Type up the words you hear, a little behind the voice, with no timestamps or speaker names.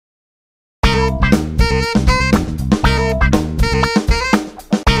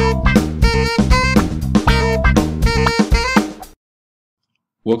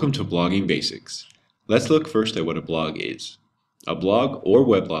Welcome to Blogging Basics. Let's look first at what a blog is. A blog or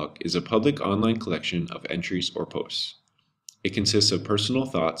weblog is a public online collection of entries or posts. It consists of personal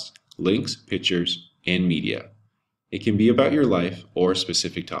thoughts, links, pictures, and media. It can be about your life or a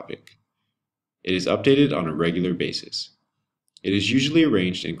specific topic. It is updated on a regular basis. It is usually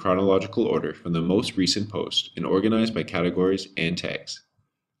arranged in chronological order from the most recent post and organized by categories and tags.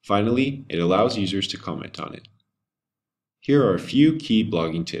 Finally, it allows users to comment on it. Here are a few key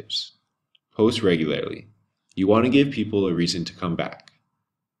blogging tips. Post regularly. You want to give people a reason to come back.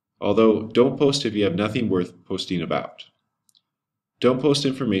 Although, don't post if you have nothing worth posting about. Don't post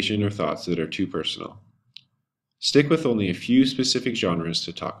information or thoughts that are too personal. Stick with only a few specific genres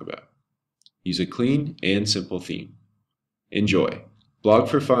to talk about. Use a clean and simple theme. Enjoy. Blog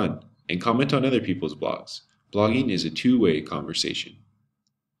for fun and comment on other people's blogs. Blogging is a two-way conversation.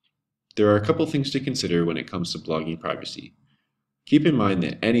 There are a couple things to consider when it comes to blogging privacy. Keep in mind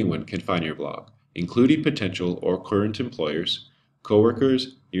that anyone can find your blog, including potential or current employers,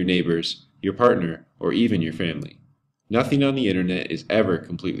 coworkers, your neighbors, your partner, or even your family. Nothing on the internet is ever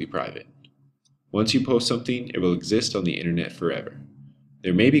completely private. Once you post something, it will exist on the internet forever.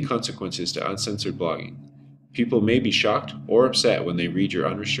 There may be consequences to uncensored blogging. People may be shocked or upset when they read your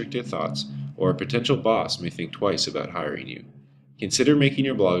unrestricted thoughts, or a potential boss may think twice about hiring you. Consider making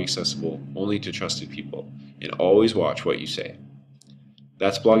your blog accessible only to trusted people, and always watch what you say.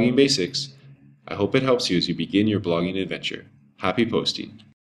 That's Blogging Basics. I hope it helps you as you begin your blogging adventure. Happy posting!